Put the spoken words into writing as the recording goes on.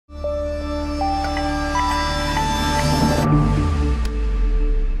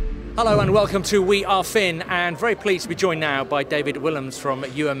Hello and welcome to We Are Fin, and very pleased to be joined now by David Willems from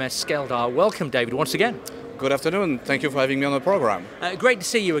UMS Skeldar. Welcome, David, once again. Good afternoon. Thank you for having me on the program. Great to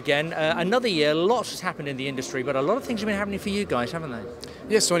see you again. Another year, lots has happened in the industry, but a lot of things have been happening for you guys, haven't they?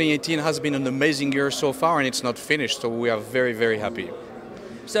 Yes, 2018 has been an amazing year so far, and it's not finished, so we are very, very happy.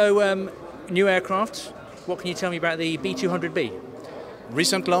 So, new aircraft. What can you tell me about the V-200B?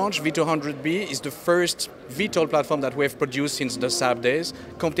 Recent launch, V-200B is the first VTOL platform that we have produced since the Saab days,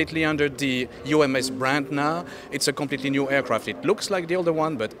 completely under the UMS brand now. It's a completely new aircraft. It looks like the older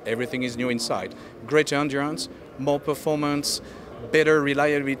one, but everything is new inside. Greater endurance, more performance, better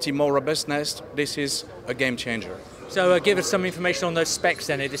reliability, more robustness. This is a game changer. So give us some information on those specs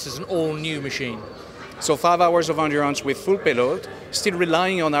then. This is an all-new machine. So 5 hours of endurance with full payload, still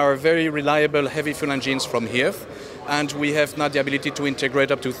relying on our very reliable heavy fuel engines from here. And we have now the ability to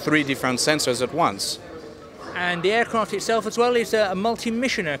integrate up to 3 different sensors at once. And the aircraft itself as well is a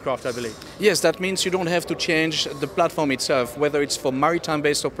multi-mission aircraft, I believe. Yes, that means you don't have to change the platform itself, whether it's for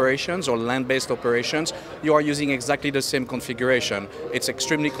maritime-based operations or land-based operations, you are using exactly the same configuration. It's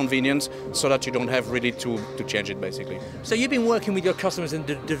extremely convenient so that you don't have really to change it, basically. So you've been working with your customers in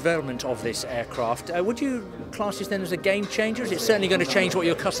the development of this aircraft. Would you class this then as a game changer? Is it certainly going to change what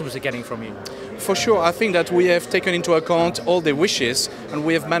your customers are getting from you? For sure, I think that we have taken into account all their wishes and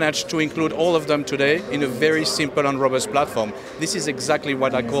we have managed to include all of them today in a very simple and robust platform. This is exactly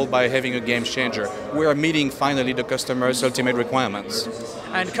what I call by having a game changer. We are meeting finally the customer's ultimate requirements.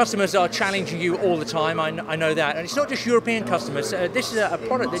 And customers are challenging you all the time, I know that. And it's not just European customers, this is a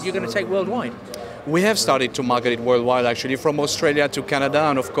product that you're going to take worldwide. We have started to market it worldwide, actually, from Australia to Canada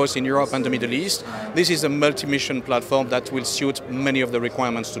and of course in Europe and the Middle East. This is a multi-mission platform that will suit many of the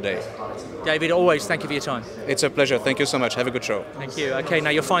requirements today. David, always thank you for your time. It's a pleasure. Thank you so much. Have a good show. Thank you. Okay,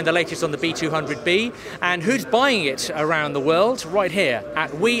 now you'll find the latest on the V-200B and who's buying it around the world right here at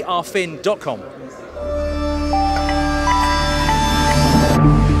wearefin.com.